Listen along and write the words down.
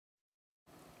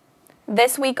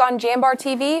This week on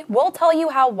JambarTV, we'll tell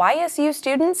you how YSU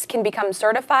students can become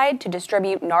certified to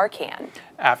distribute Narcan.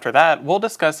 After that, we'll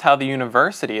discuss how the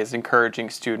university is encouraging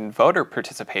student voter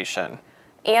participation.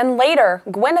 And later,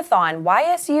 Gwynathon,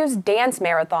 YSU's dance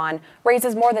marathon,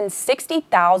 raises more than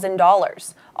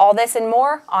 $60,000. All this and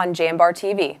more on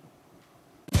JambarTV.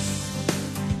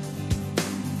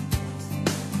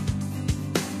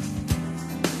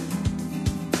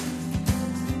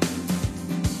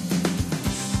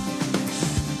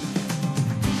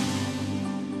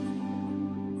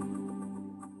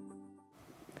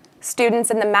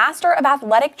 Students in the Master of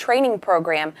Athletic Training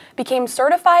program became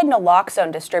certified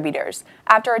naloxone distributors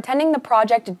after attending the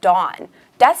Project Dawn,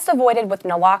 Deaths Avoided with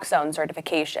Naloxone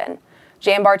certification.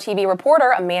 JambarTV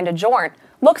reporter Amanda Jornt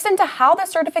looks into how the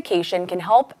certification can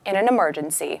help in an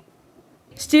emergency.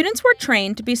 Students were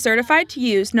trained to be certified to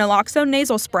use naloxone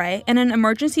nasal spray in an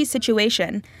emergency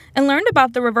situation and learned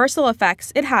about the reversal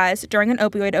effects it has during an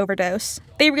opioid overdose.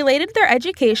 They related their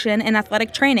education and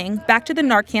athletic training back to the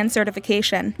Narcan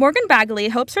certification. Morgan Bagley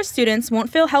hopes her students won't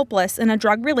feel helpless in a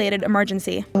drug-related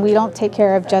emergency. We don't take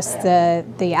care of just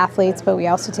the athletes, but we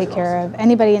also take care of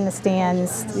anybody in the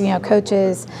stands,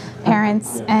 coaches,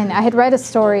 parents. And I had read a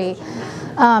story,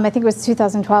 I think it was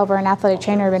 2012, where an athletic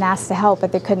trainer had been asked to help,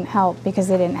 but they couldn't help because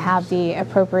they didn't have the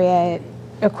appropriate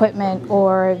equipment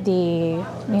or the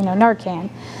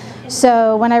Narcan.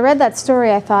 So when I read that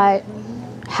story, I thought,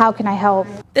 how can I help?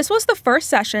 This was the first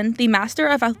session the Master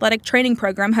of Athletic Training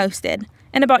program hosted,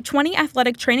 and about 20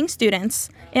 athletic training students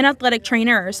and athletic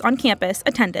trainers on campus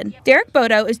attended. Derek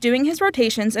Bodo is doing his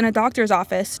rotations in a doctor's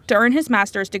office to earn his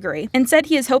master's degree and said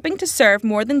he is hoping to serve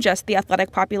more than just the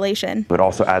athletic population. It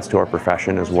also adds to our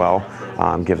profession as well,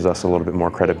 gives us a little bit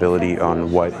more credibility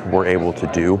on what we're able to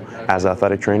do as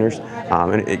athletic trainers,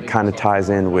 and it kind of ties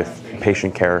in with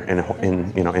patient care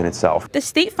in itself. The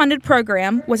state-funded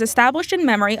program was established in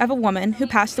memory of a woman who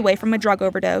passed away from a drug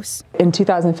overdose. In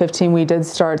 2015, we did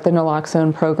start the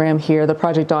naloxone program here, the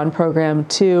Project Dawn program,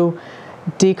 to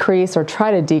decrease or try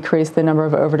to decrease the number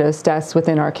of overdose deaths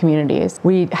within our communities.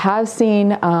 We have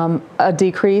seen a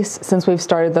decrease since we've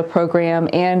started the program,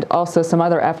 and also some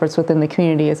other efforts within the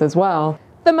communities as well.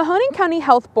 The Mahoning County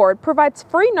Health Board provides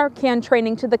free Narcan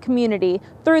training to the community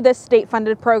through this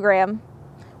state-funded program.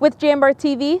 With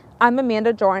JambarTV, I'm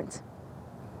Amanda Jornt.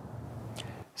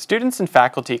 Students and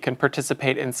faculty can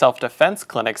participate in self-defense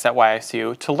clinics at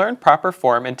YSU to learn proper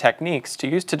form and techniques to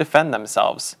use to defend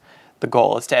themselves. The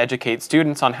goal is to educate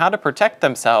students on how to protect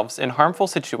themselves in harmful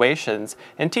situations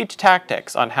and teach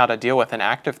tactics on how to deal with an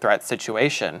active threat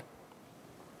situation.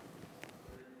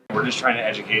 We're just trying to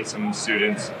educate some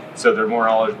students so they're more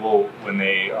knowledgeable when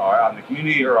they are out in the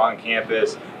community or on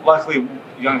campus. Luckily,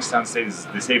 Youngstown State is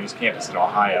the safest campus in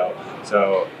Ohio,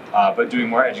 so but doing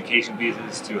more education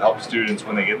pieces to help students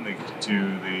when they get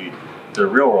into the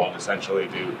real world, essentially,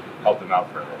 to help them out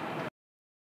further.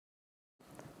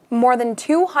 More than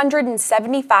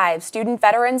 275 student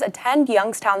veterans attend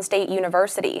Youngstown State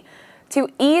University. To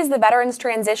ease the veterans'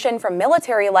 transition from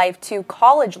military life to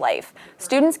college life,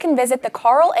 students can visit the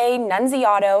Carl A.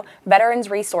 Nunziato Veterans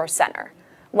Resource Center.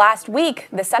 Last week,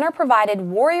 the center provided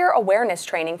warrior awareness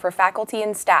training for faculty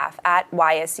and staff at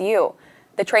YSU.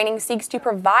 The training seeks to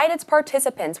provide its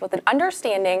participants with an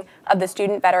understanding of the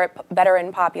student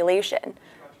veteran population.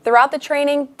 Throughout the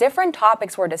training, different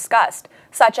topics were discussed,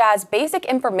 such as basic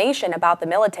information about the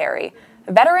military,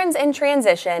 veterans in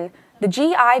transition, the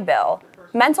GI Bill,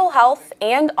 mental health,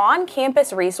 and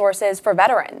on-campus resources for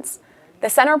veterans. The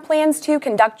center plans to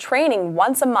conduct training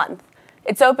once a month.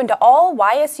 It's open to all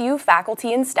YSU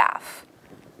faculty and staff.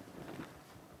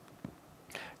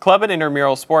 Club and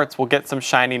intramural sports will get some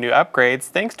shiny new upgrades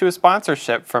thanks to a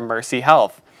sponsorship from Mercy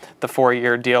Health. The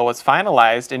 4-year deal was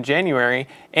finalized in January,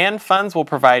 and funds will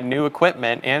provide new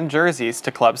equipment and jerseys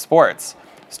to club sports.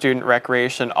 Student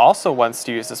Recreation also wants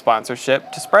to use the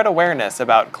sponsorship to spread awareness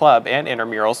about club and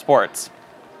intramural sports.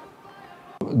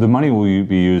 The money will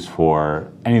be used for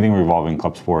anything revolving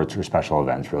club sports or special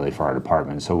events, really, for our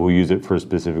department. So we'll use it for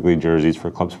specifically jerseys for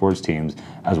club sports teams,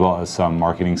 as well as some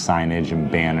marketing signage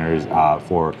and banners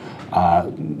for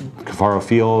Cafaro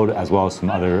Field, as well as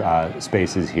some other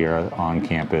spaces here on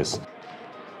campus.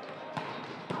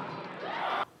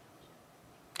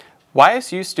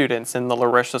 YSU students in the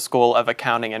Larisha School of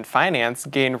Accounting and Finance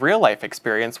gain real-life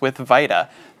experience with VITA.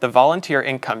 The Volunteer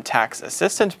Income Tax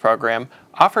Assistance Program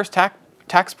offers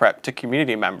tax prep to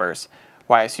community members.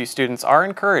 YSU students are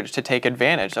encouraged to take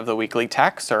advantage of the weekly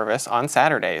tax service on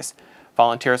Saturdays.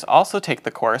 Volunteers also take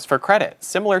the course for credit,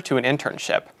 similar to an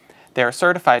internship. They are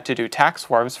certified to do tax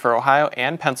forms for Ohio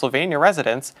and Pennsylvania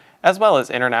residents, as well as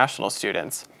international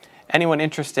students. Anyone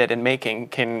interested in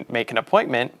can make an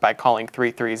appointment by calling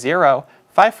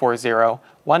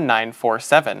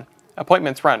 330-540-1947.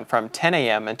 Appointments run from 10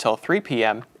 a.m. until 3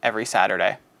 p.m. every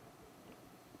Saturday.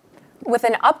 With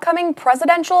an upcoming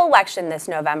presidential election this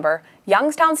November,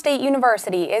 Youngstown State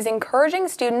University is encouraging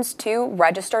students to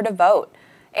register to vote.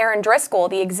 Aaron Driscoll,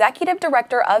 the Executive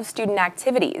Director of Student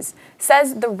Activities,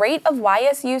 says the rate of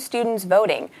YSU students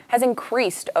voting has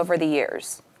increased over the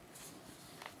years.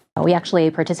 We actually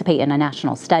participate in a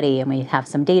national study, and we have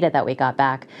some data that we got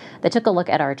back that took a look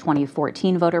at our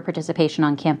 2014 voter participation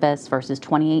on campus versus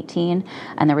 2018,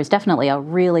 and there was definitely a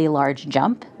really large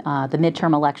jump. The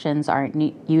midterm elections aren't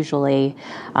usually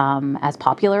as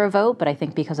popular a vote, but I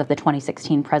think because of the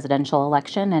 2016 presidential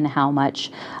election and how much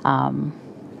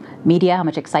media, how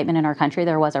much excitement in our country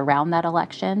there was around that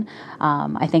election,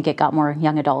 I think it got more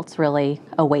young adults really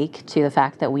awake to the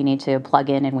fact that we need to plug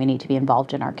in and we need to be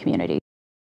involved in our community.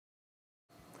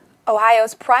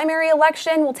 Ohio's primary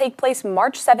election will take place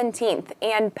March 17th,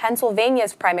 and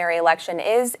Pennsylvania's primary election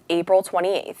is April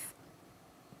 28th.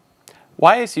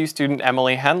 YSU student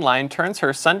Emily Henline turns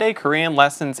her Sunday Korean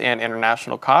lessons and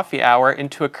international coffee hour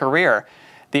into a career.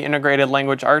 The Integrated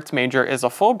Language Arts major is a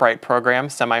Fulbright program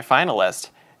semifinalist.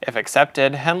 If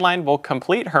accepted, Henline will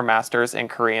complete her master's in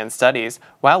Korean studies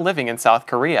while living in South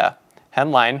Korea.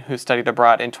 Henline, who studied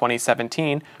abroad in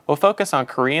 2017, will focus on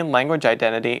Korean language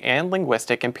identity and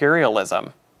linguistic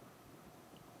imperialism.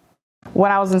 When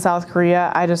I was in South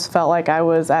Korea, I just felt like I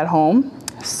was at home.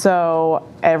 So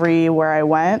everywhere I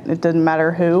went, it didn't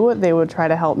matter who, they would try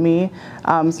to help me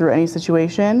through any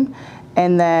situation.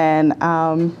 And then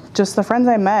just the friends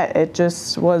I met, it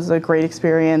just was a great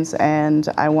experience, and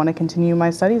I want to continue my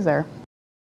studies there.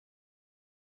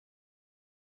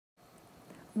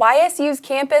 YSU's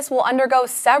campus will undergo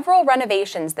several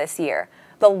renovations this year.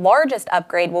 The largest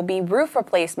upgrade will be roof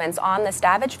replacements on the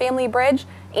Stavich Family Bridge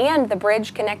and the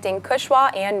bridge connecting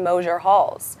Cushwa and Mosier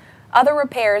Halls. Other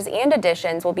repairs and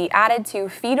additions will be added to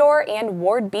Fedor and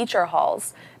Ward Beecher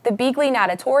Halls, the Beagley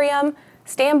Natatorium,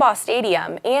 Stambaugh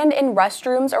Stadium, and in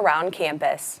restrooms around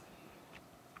campus.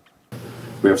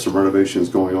 We have some renovations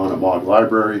going on at Mogg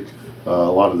Library. A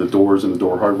lot of the doors and the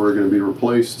door hardware are going to be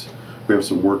replaced. We have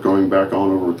some work going back on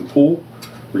over at the pool.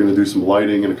 We're going to do some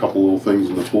lighting and a couple little things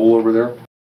in the pool over there.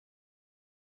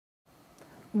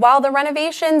 While the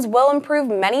renovations will improve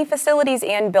many facilities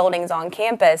and buildings on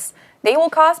campus, they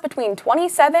will cost between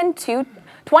 $25 to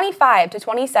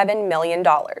 $27 million.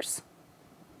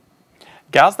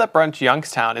 Gals That Brunch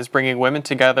Youngstown is bringing women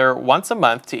together once a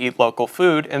month to eat local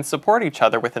food and support each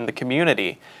other within the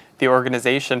community. The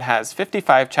organization has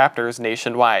 55 chapters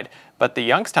nationwide, but the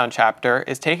Youngstown chapter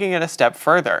is taking it a step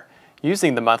further,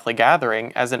 using the monthly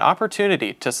gathering as an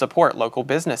opportunity to support local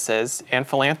businesses and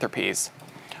philanthropies.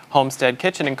 Homestead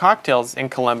Kitchen and Cocktails in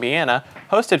Columbiana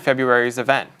hosted February's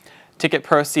event. Ticket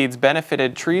proceeds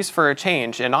benefited Trees for a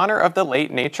Change in honor of the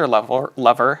late nature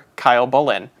lover Kyle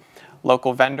Bullen.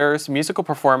 Local vendors, musical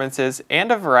performances,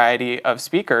 and a variety of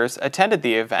speakers attended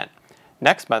the event.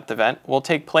 Next month's event will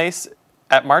take place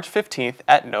at March 15th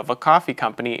at Nova Coffee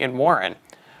Company in Warren.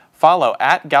 Follow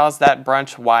at Gals That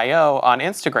Brunch YO on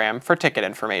Instagram for ticket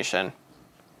information.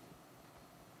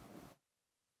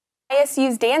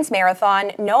 YSU's dance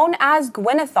marathon, known as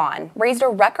Gwynathon, raised a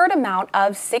record amount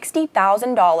of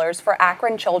 $60,000 for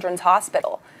Akron Children's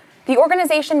Hospital. The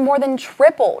organization more than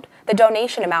tripled the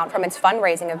donation amount from its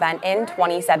fundraising event in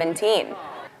 2017.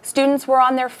 Students were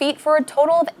on their feet for a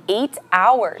total of 8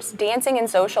 hours, dancing and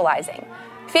socializing.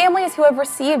 Families who have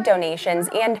received donations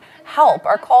and help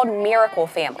are called miracle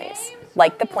families,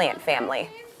 like the Plant family.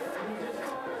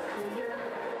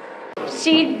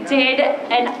 She did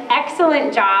an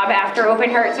excellent job after open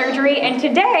heart surgery, and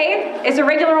today, as a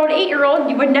regular old 8-year-old,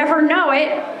 you would never know it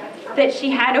that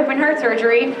she had open heart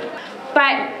surgery.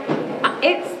 But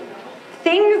it's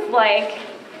things like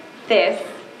this,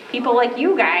 people like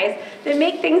you guys, that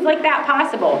make things like that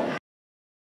possible.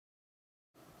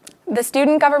 The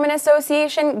Student Government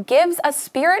Association gives a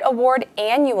Spirit Award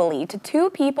annually to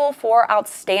 2 people for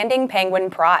outstanding penguin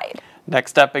pride.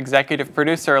 Next up, executive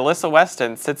producer Alyssa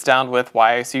Weston sits down with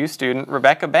YSU student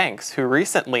Rebecca Banks, who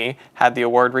recently had the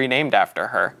award renamed after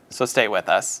her. So stay with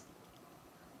us.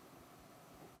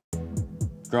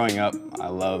 Growing up, I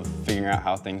love figuring out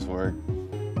how things work,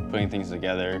 putting things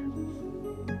together.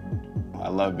 I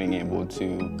love being able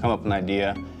to come up with an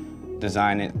idea,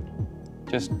 design it,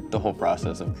 just the whole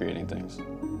process of creating things.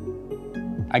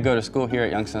 I go to school here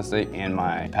at Youngstown State, and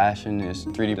my passion is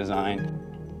 3D design.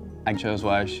 I chose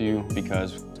YSU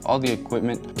because all the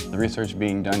equipment, the research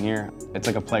being done here, it's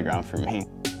like a playground for me.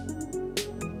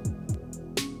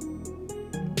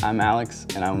 I'm Alex,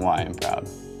 and I'm Y and proud.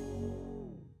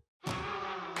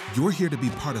 You're here to be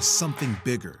part of something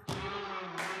bigger,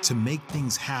 to make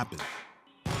things happen.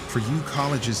 For you,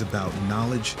 college is about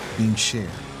knowledge being shared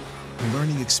and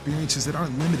learning experiences that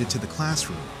aren't limited to the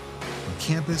classroom. On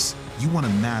campus, you want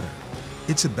to matter.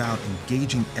 It's about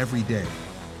engaging every day,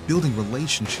 building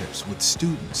relationships with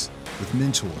students, with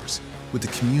mentors, with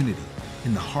the community,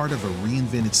 in the heart of a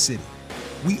reinvented city.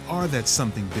 We are that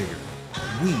something bigger.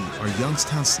 We are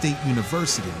Youngstown State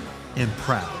University, and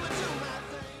proud.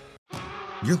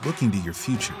 You're looking to your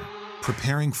future,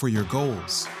 preparing for your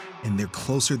goals, and they're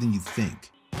closer than you think.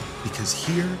 Because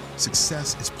here,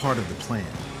 success is part of the plan.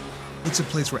 It's a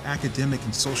place where academic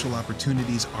and social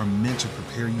opportunities are meant to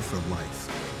prepare you for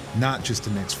life, not just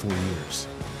the next 4 years.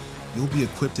 You'll be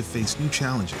equipped to face new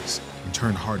challenges and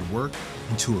turn hard work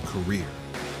into a career.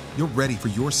 You're ready for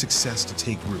your success to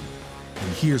take root. And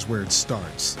here's where it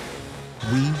starts.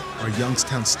 We are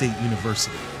Youngstown State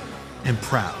University, and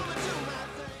proud.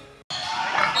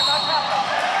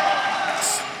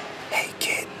 Hey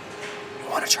kid,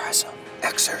 you wanna try some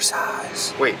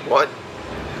exercise? Wait, what?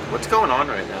 What's going on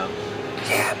right now?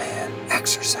 Yeah man,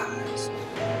 exercise.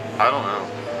 I don't know.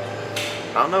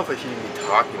 I don't know if I should even be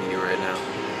talking to you right now.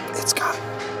 It's got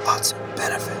lots of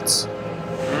benefits.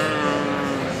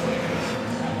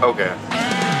 Okay.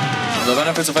 The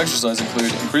benefits of exercise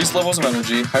include increased levels of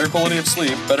energy, higher quality of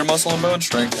sleep, better muscle and bone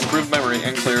strength, improved memory,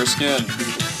 and clearer skin.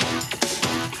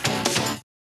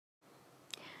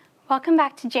 Welcome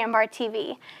back to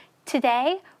JambarTV.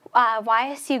 Today,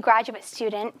 YSU graduate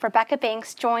student Rebecca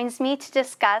Banks joins me to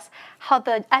discuss how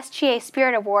the SGA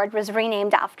Spirit Award was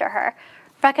renamed after her.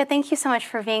 Rebecca, thank you so much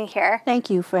for being here.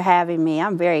 Thank you for having me.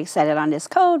 I'm very excited on this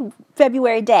cold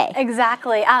February day.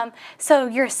 Exactly. So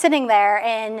you're sitting there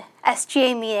in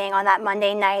SGA meeting on that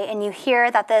Monday night and you hear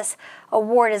that this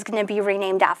award is going to be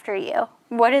renamed after you.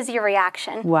 What is your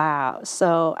reaction? Wow.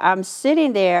 So I'm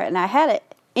sitting there and I had an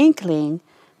inkling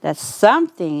that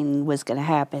something was going to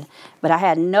happen, but I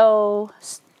had no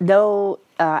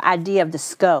idea of the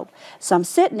scope. So I'm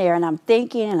sitting there and I'm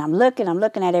thinking and I'm looking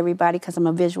at everybody because I'm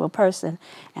a visual person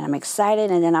and I'm excited,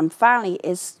 and then I'm finally,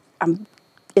 it's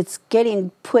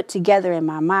getting put together in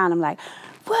my mind. I'm like,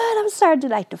 what? I'm starting to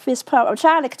do like the fist pump. I'm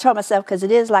trying to control myself because it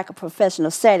is like a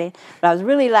professional setting, but I was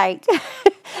really like,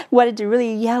 wanted to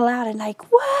really yell out and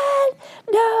like, what?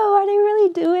 No, are they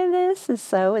really doing this? And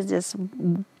so it was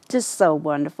just so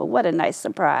wonderful. What a nice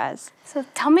surprise. So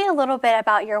tell me a little bit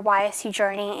about your YSU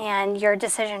journey and your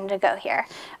decision to go here.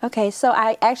 Okay, so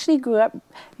I actually grew up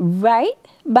right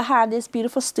behind this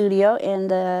beautiful studio in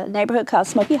the neighborhood called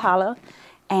Smoky Hollow,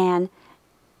 and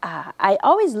I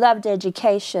always loved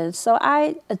education, so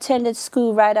I attended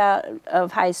school right out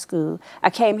of high school. I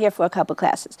came here for a couple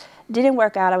classes. Didn't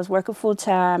work out. I was working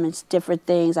full-time and different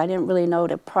things. I didn't really know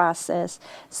the process,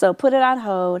 so put it on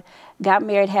hold, got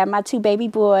married, had my 2 baby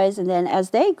boys, and then as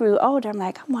they grew older, I'm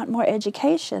like, I want more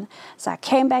education. So I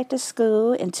came back to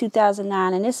school in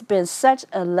 2009, and it's been such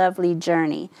a lovely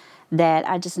journey that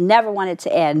I just never wanted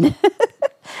to end.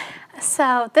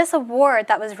 So this award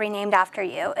that was renamed after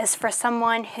you is for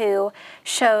someone who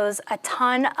shows a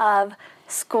ton of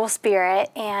school spirit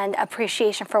and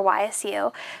appreciation for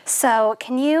YSU. So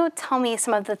can you tell me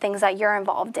some of the things that you're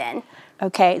involved in?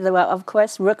 Okay, well, of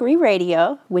course, Rookery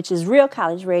Radio, which is real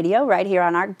college radio right here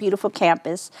on our beautiful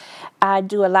campus. I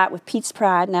do a lot with Pete's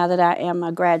Pride now that I am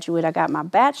a graduate. I got my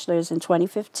bachelor's in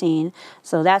 2015,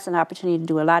 so that's an opportunity to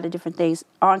do a lot of different things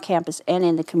on campus and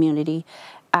in the community.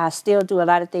 I still do a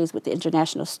lot of things with the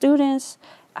international students.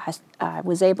 I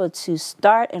was able to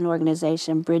start an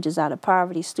organization, Bridges Out of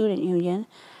Poverty Student Union,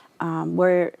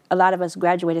 where a lot of us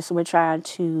graduated, so we're trying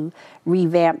to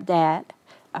revamp that.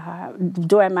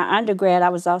 During my undergrad, I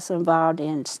was also involved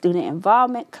in Student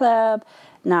Involvement Club,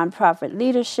 Nonprofit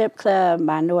Leadership Club,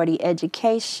 Minority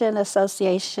Education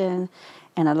Association,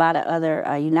 and a lot of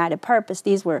other United Purpose.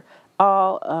 These were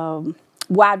all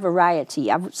wide variety.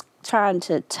 I was trying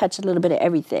to touch a little bit of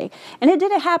everything. And it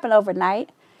didn't happen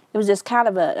overnight. It was just kind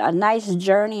of a nice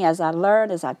journey as I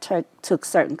learned, as I took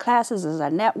certain classes, as I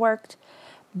networked.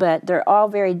 But they're all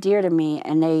very dear to me,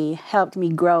 and they helped me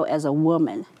grow as a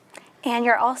woman. And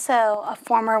you're also a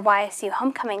former YSU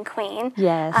homecoming queen.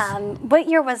 Yes. What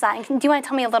year was that? Do you want to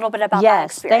tell me a little bit about that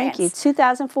experience? Yes, thank you.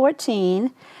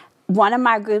 2014, one of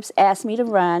my groups asked me to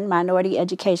run Minority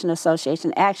Education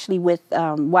Association, actually with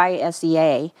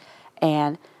YSEA.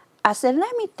 And I said,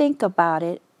 let me think about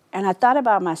it. And I thought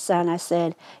about my son. I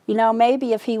said, you know,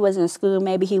 maybe if he was in school,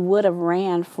 maybe he would have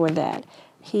ran for that.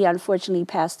 He unfortunately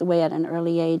passed away at an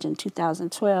early age in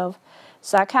 2012.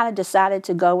 So I kind of decided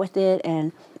to go with it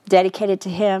and dedicate it to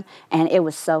him. And it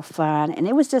was so fun. And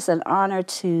it was just an honor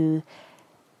to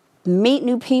meet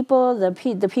new people.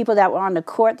 The people that were on the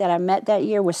court that I met that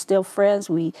year were still friends.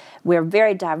 We're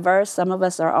very diverse. Some of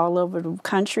us are all over the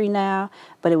country now,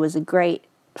 but it was a great,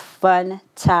 fun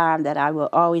time that I will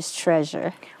always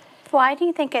treasure. Why do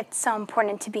you think it's so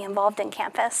important to be involved in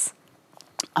campus?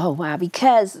 Oh, wow,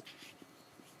 because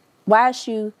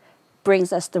YSU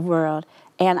brings us the world.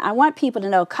 And I want people to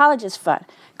know college is fun.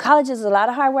 College is a lot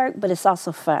of hard work, but it's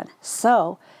also fun.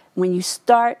 So when you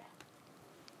start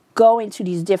going to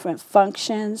these different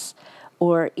functions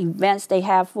or events they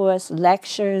have for us,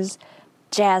 lectures,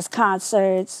 jazz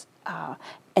concerts,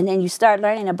 and then you start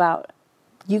learning about,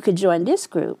 you could join this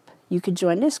group, you could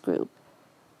join this group.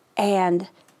 And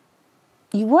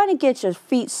you want to get your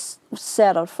feet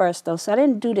settled first, though. So I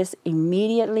didn't do this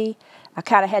immediately. I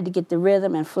kind of had to get the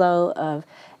rhythm and flow of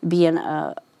being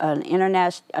an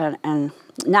international,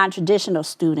 non-traditional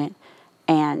student.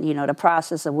 And, you know, the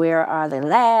process of where are the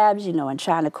labs, you know, and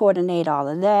trying to coordinate all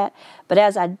of that. But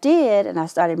as I did, and I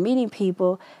started meeting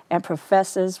people, and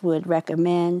professors would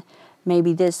recommend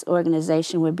maybe this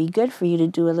organization would be good for you to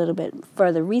do a little bit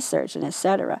further research and et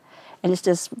cetera. And it's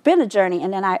just been a journey.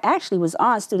 And then I actually was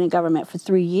on student government for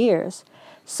 3 years.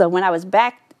 So when I was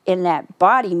back in that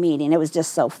body meeting, it was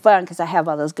just so fun because I have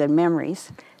all those good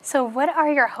memories. So what are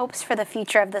your hopes for the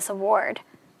future of this award?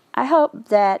 I hope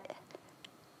that...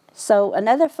 So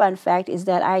another fun fact is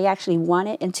that I actually won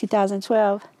it in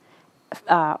 2012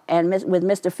 and with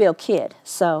Mr. Phil Kidd.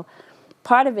 So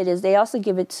part of it is they also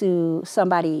give it to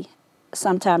somebody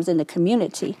sometimes in the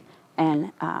community.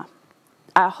 And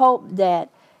I hope that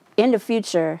in the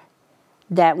future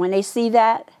that when they see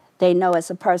that, they know it's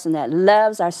a person that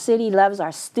loves our city, loves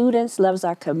our students, loves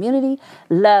our community,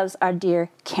 loves our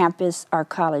dear campus, our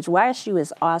college. YSU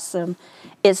is awesome.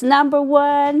 It's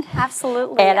 #1.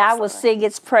 Absolutely. And I will sing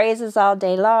its praises all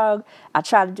day long. I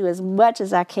try to do as much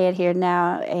as I can here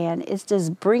now, and it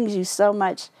just brings you so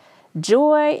much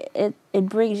joy. It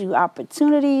brings you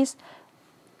opportunities.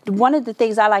 One of the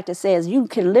things I like to say is you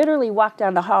can literally walk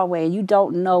down the hallway and you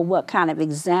don't know what kind of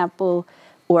example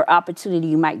or opportunity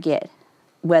you might get,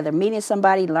 whether meeting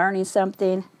somebody, learning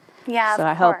something. Yeah, so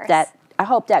of course. I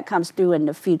hope that comes through in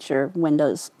the future when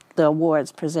the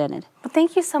awards presented. Well,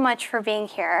 thank you so much for being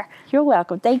here. You're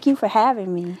welcome. Thank you for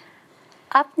having me.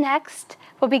 Up next,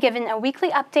 we'll be given a weekly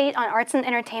update on arts and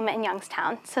entertainment in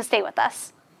Youngstown, so stay with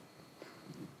us.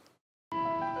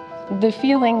 The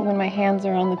feeling when my hands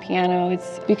are on the piano,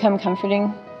 it's become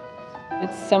comforting.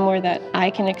 It's somewhere that I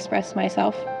can express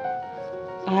myself.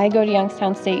 I go to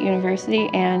Youngstown State University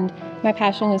and my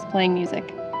passion is playing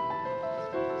music.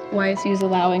 YSU is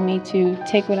allowing me to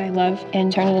take what I love and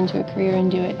turn it into a career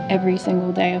and do it every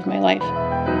single day of my life.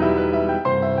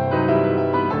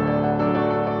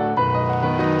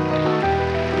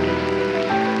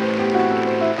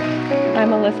 I'm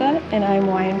Alyssa and I'm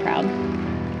Y and proud.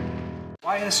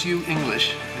 YSU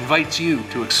English invites you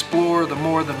to explore the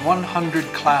more than 100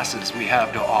 classes we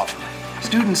have to offer.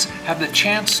 Students have the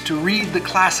chance to read the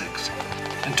classics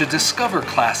and to discover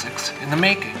classics in the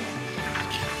making,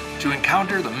 to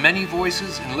encounter the many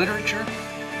voices in literature,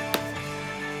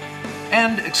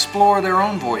 and explore their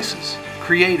own voices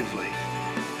creatively.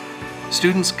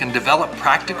 Students can develop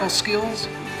practical skills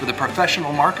for the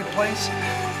professional marketplace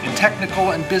in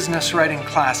technical and business writing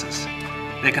classes.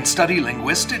 They can study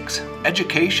linguistics,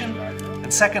 education,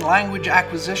 and second language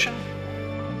acquisition,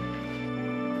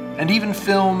 and even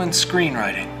film and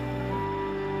screenwriting.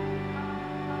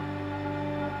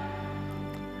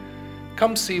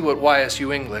 Come see what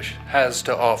YSU English has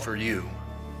to offer you.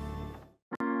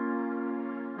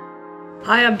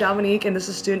 Hi, I'm Dominique, and this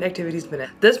is Student Activities Minute.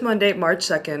 This Monday, March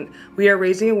 2nd, we are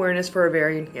raising awareness for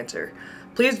ovarian cancer.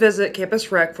 Please visit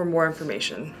Campus Rec for more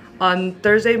information. On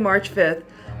Thursday, March 5th,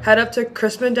 head up to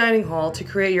Crispin Dining Hall to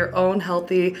create your own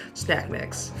healthy snack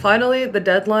mix. Finally, the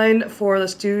deadline for the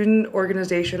Student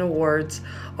Organization Awards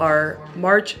are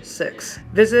March 6th.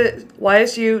 Visit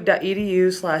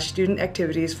ysu.edu/student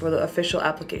activities for the official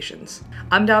applications.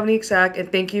 I'm Dominique Sack,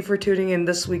 and thank you for tuning in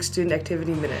this week's Student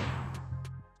Activity Minute.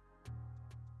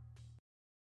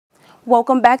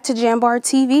 Welcome back to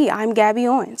JambarTV. I'm Gabby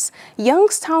Owens.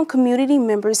 Youngstown community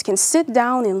members can sit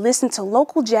down and listen to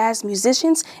local jazz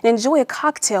musicians and enjoy a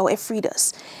cocktail at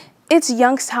Frida's. It's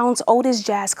Youngstown's oldest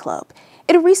jazz club.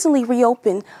 It recently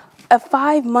reopened a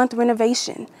 5-month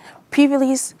renovation.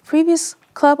 Previous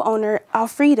club owner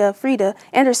Frida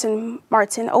Anderson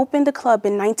Martin opened the club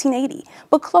in 1980,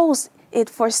 but closed it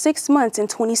for 6 months in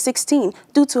 2016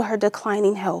 due to her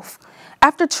declining health.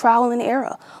 After trial and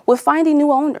error with finding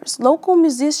new owners, local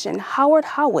musician Howard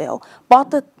Howell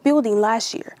bought the building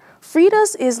last year.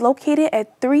 Frida's is located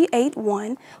at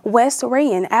 381 West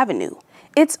Rayan Avenue.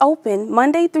 It's open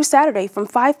Monday through Saturday from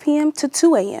 5 p.m. to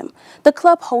 2 a.m. The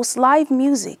club hosts live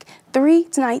music 3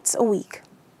 nights a week.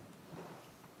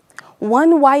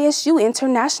 One YSU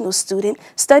international student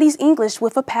studies English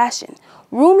with a passion.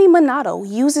 Rumi Minato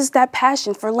uses that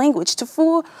passion for language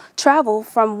to travel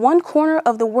from one corner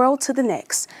of the world to the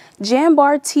next.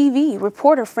 JambarTV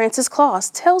reporter Francis Claus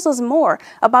tells us more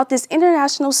about this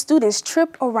international student's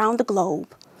trip around the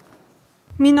globe.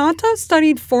 Minato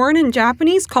studied foreign and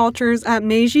Japanese cultures at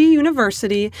Meiji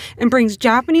University and brings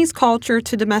Japanese culture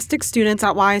to domestic students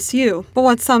at YSU. But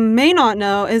what some may not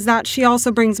know is that she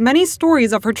also brings many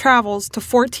stories of her travels to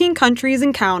 14 countries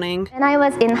and counting. When I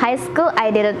was in high school, I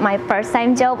did my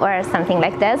first-time job or something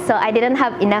like that, so I didn't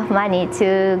have enough money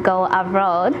to go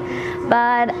abroad.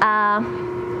 But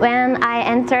when I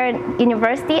entered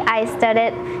university, I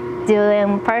started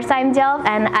doing part-time job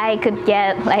and I could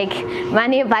get like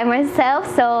money by myself,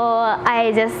 so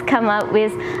I just come up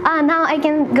with now I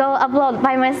can go abroad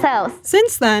by myself.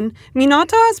 Since then,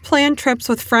 Minato has planned trips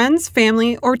with friends,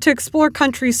 family, or to explore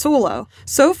countries solo.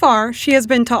 So far, she has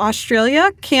been to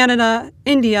Australia, Canada,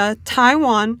 India,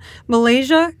 Taiwan,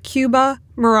 Malaysia, Cuba,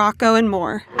 Morocco, and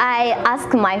more. I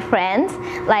ask my friends,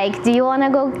 like, do you want to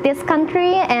go this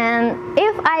country? And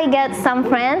if I get some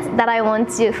friends that I want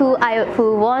to, who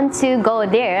want to go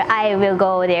there, I will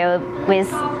go there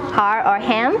with her or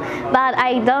him. But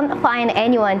I don't find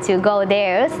anyone to go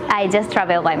there. I just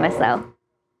travel by myself.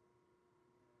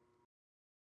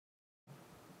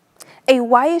 A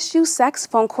YSU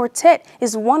saxophone quartet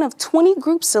is one of 20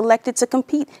 groups selected to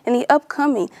compete in the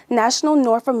upcoming National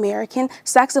North American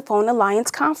Saxophone Alliance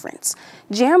Conference.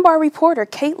 Jambar reporter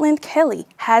Caitlin Kelly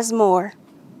has more.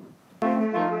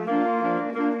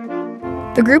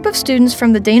 The group of students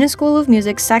from the Dana School of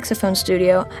Music's saxophone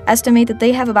studio estimate that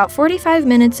they have about 45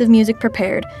 minutes of music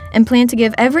prepared and plan to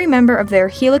give every member of their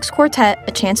Helix Quartet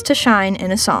a chance to shine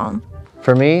in a song.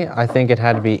 For me, I think it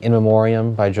had to be In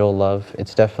Memoriam by Joel Love.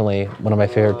 It's definitely one of my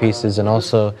favorite pieces, and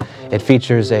also it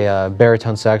features a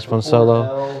baritone saxophone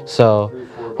solo. So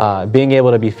being able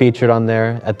to be featured on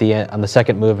there at the end, on the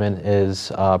second movement,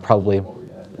 is probably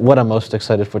what I'm most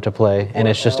excited for to play, and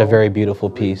it's just a very beautiful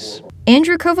piece.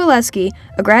 Andrew Kovaleski,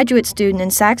 a graduate student in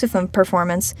saxophone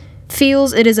performance,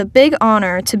 feels it is a big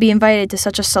honor to be invited to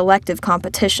such a selective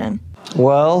competition.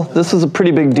 Well, this is a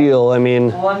pretty big deal. I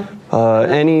mean,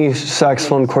 any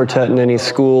saxophone quartet in any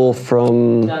school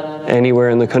from anywhere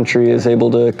in the country is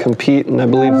able to compete, and I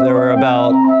believe there were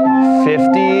about 50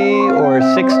 or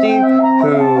 60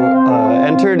 who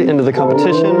entered into the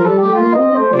competition,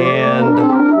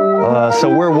 and so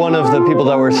we're one of the people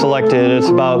that were selected. It's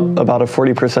about a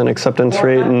 40% acceptance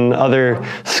rate, and other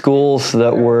schools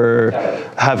that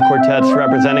have quartets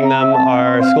representing them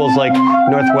are schools like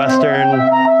Northwestern,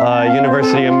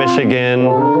 University of Michigan,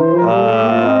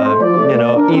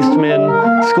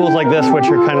 Eastman, schools like this, which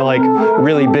are kind of like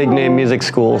really big name music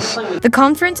schools. The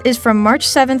conference is from March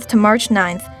 7th to March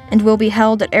 9th and will be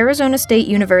held at Arizona State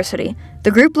University.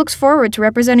 The group looks forward to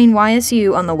representing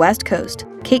YSU on the West Coast.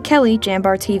 Kate Kelly,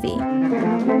 Jambar TV.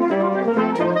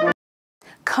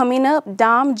 Coming up,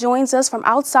 Dom joins us from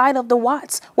outside of the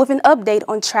Watts with an update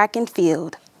on track and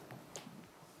field.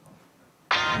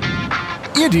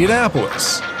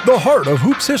 Indianapolis, the heart of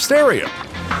hoops hysteria.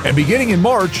 And beginning in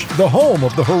March, the home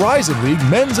of the Horizon League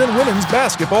Men's and Women's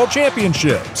Basketball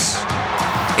Championships.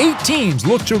 8 teams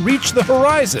look to reach the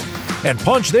horizon and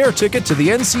punch their ticket to the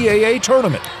NCAA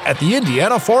tournament at the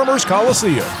Indiana Farmers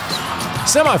Coliseum.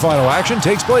 Semifinal action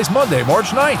takes place Monday, March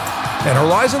 9th, and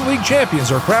Horizon League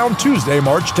champions are crowned Tuesday,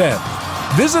 March 10th.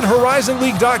 Visit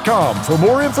horizonleague.com for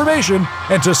more information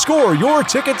and to score your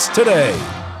tickets today.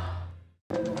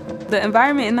 The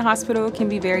environment in the hospital can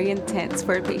be very intense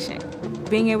for a patient.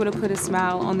 Being able to put a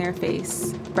smile on their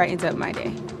face brightens up my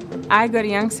day. I go to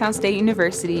Youngstown State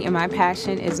University and my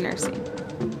passion is nursing.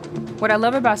 What I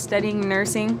love about studying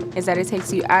nursing is that it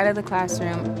takes you out of the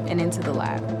classroom and into the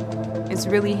lab. It's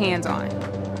really hands-on.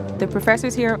 The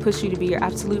professors here push you to be your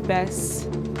absolute best,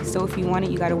 so if you want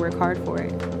it, you gotta work hard for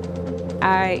it.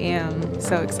 I am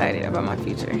so excited about my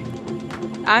future.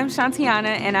 I'm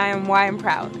Shantiana and I am why I'm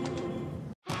proud.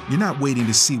 You're not waiting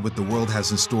to see what the world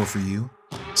has in store for you.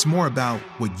 It's more about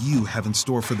what you have in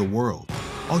store for the world.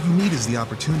 All you need is the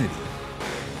opportunity.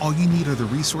 All you need are the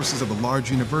resources of a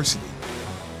large university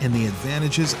and the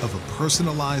advantages of a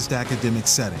personalized academic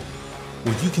setting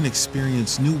where you can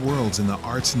experience new worlds in the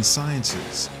arts and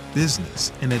sciences,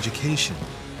 business, and education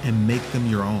and make them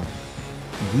your own.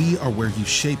 We are where you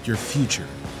shape your future.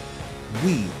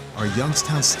 We are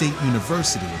Youngstown State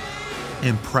University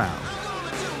and proud.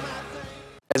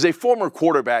 As a former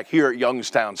quarterback here at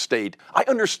Youngstown State, I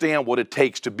understand what it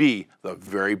takes to be the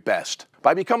very best.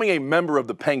 By becoming a member of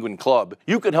the Penguin Club,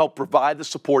 you can help provide the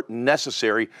support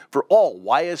necessary for all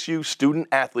YSU student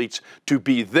athletes to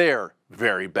be their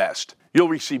very best. You'll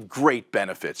receive great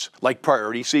benefits like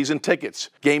priority season tickets,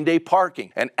 game day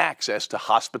parking, and access to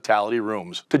hospitality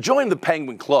rooms. To join the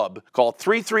Penguin Club, call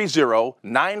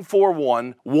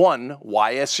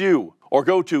 330-941-1YSU or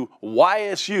go to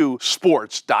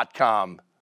ysusports.com.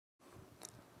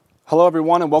 Hello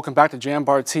everyone and welcome back to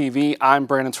Jambar TV. I'm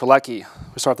Brandon Trelecki.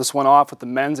 We start this one off with the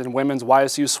men's and women's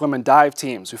YSU swim and dive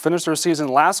teams who finished their season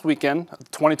last weekend at the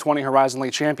 2020 Horizon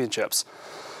League Championships.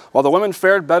 While the women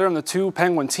fared better in the two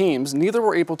Penguin teams, neither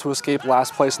were able to escape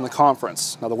last place in the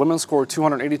conference. Now the women scored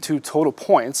 282 total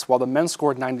points while the men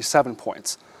scored 97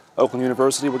 points. Oakland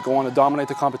University would go on to dominate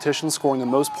the competition, scoring the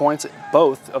most points at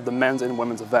both of the men's and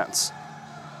women's events.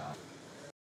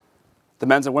 The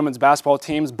men's and women's basketball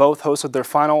teams both hosted their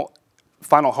final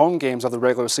home games of the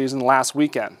regular season last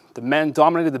weekend. The men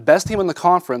dominated the best team in the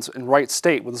conference in Wright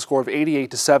State with a score of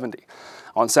 88-70.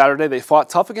 On Saturday, they fought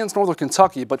tough against Northern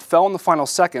Kentucky, but fell in the final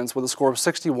seconds with a score of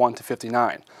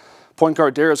 61-59. Point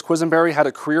guard Darius Quisenberry had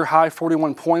a career-high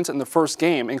 41 points in the first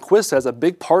game, and Quiz says a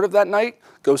big part of that night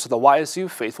goes to the YSU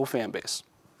faithful fan base.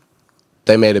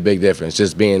 They made a big difference,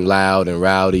 just being loud and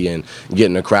rowdy and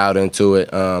getting the crowd into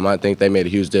it. I think they made a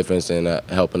huge difference in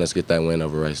helping us get that win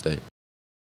over Wright State.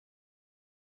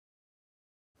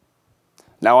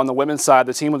 Now on the women's side,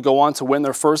 the team would go on to win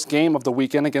their first game of the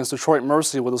weekend against Detroit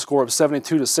Mercy with a score of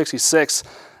 72-66.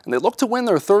 And they looked to win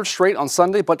their third straight on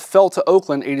Sunday, but fell to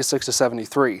Oakland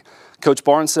 86-73. Coach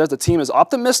Barnes says the team is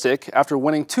optimistic after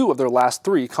winning 2 of their last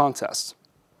 3 contests.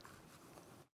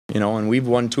 You know, and we've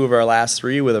won 2 of our last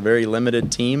 3 with a very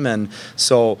limited team, and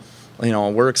so, you know,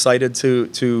 we're excited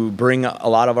to bring a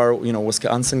lot of our, you know,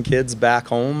 Wisconsin kids back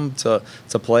home to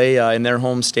play in their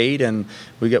home state, and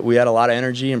we had a lot of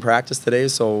energy in practice today,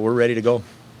 so we're ready to go.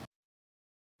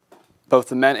 Both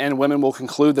the men and women will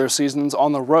conclude their seasons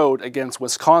on the road against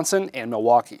Wisconsin and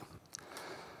Milwaukee.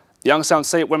 The Youngstown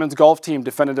State women's golf team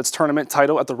defended its tournament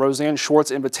title at the Roseanne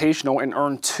Schwartz Invitational and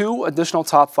earned 2 additional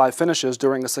top 5 finishes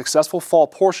during the successful fall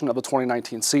portion of the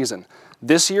 2019 season.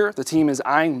 This year, the team is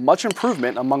eyeing much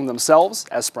improvement among themselves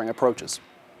as spring approaches.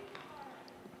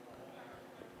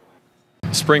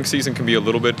 Spring season can be a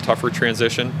little bit tougher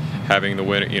transition, having the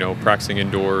winter, you know, practicing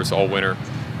indoors all winter.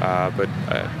 But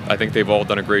I think they've all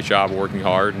done a great job working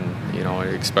hard, and you know, I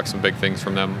expect some big things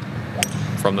from them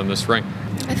this spring.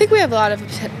 I think we have a lot of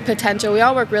potential. We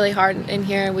all work really hard in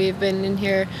here. We've been in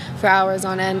here for hours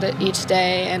on end each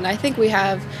day, and I think we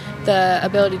have the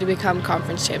ability to become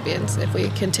conference champions if we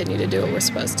continue to do what we're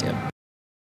supposed to.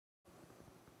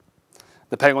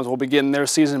 The Penguins will begin their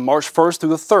season March 1st through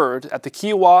the 3rd at the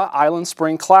Kiowa Island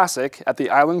Spring Classic at the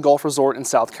Island Golf Resort in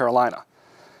South Carolina.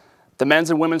 The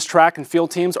men's and women's track and field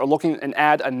teams are looking to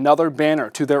add another banner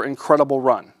to their incredible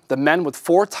run. The men with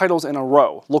 4 titles in a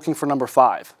row, looking for number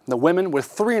 5. The women with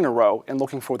 3 in a row and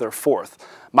looking for their 4th.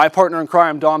 My partner in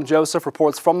crime, Dom Joseph,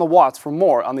 reports from the Watts for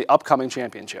more on the upcoming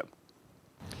championship.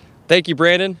 Thank you,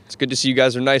 Brandon. It's good to see you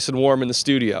guys are nice and warm in the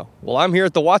studio. Well, I'm here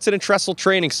at the Watson and Tressel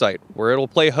training site, where it'll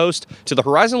play host to the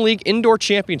Horizon League Indoor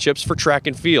Championships for track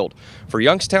and field. For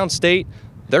Youngstown State,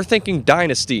 they're thinking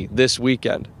dynasty this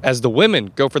weekend, as the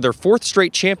women go for their 4th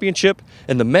straight championship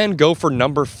and the men go for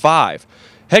number 5.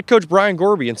 Head coach Brian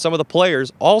Gorby and some of the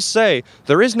players all say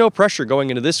there is no pressure going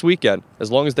into this weekend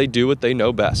as long as they do what they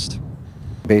know best.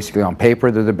 Basically, on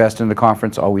paper, they're the best in the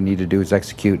conference. All we need to do is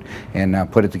execute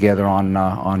and put it together on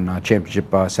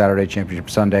championship Saturday, championship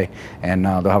Sunday, and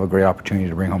they'll have a great opportunity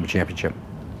to bring home a championship.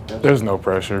 There's no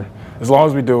pressure. As long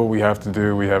as we do what we have to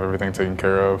do, we have everything taken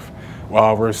care of.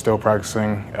 We're still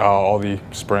practicing all the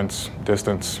sprints,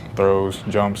 distance, throws,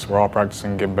 jumps. We're all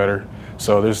practicing, getting better.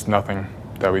 So there's nothing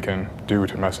that we can do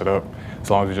to mess it up,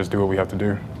 as long as we just do what we have to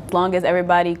do. As long as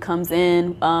everybody comes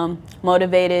in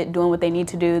motivated, doing what they need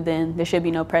to do, then there should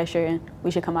be no pressure and we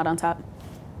should come out on top.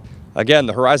 Again,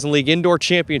 the Horizon League Indoor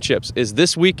Championships is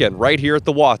this weekend right here at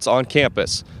the Watts on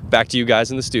campus. Back to you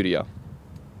guys in the studio.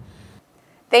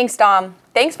 Thanks, Dom.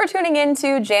 Thanks for tuning in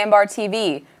to Jambar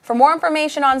TV. For more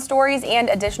information on stories and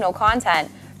additional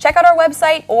content, check out our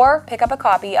website or pick up a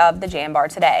copy of the Jambar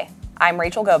Today. I'm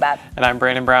Rachel Gobat. And I'm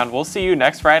Brandon Brown. We'll see you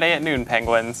next Friday at noon,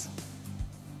 Penguins.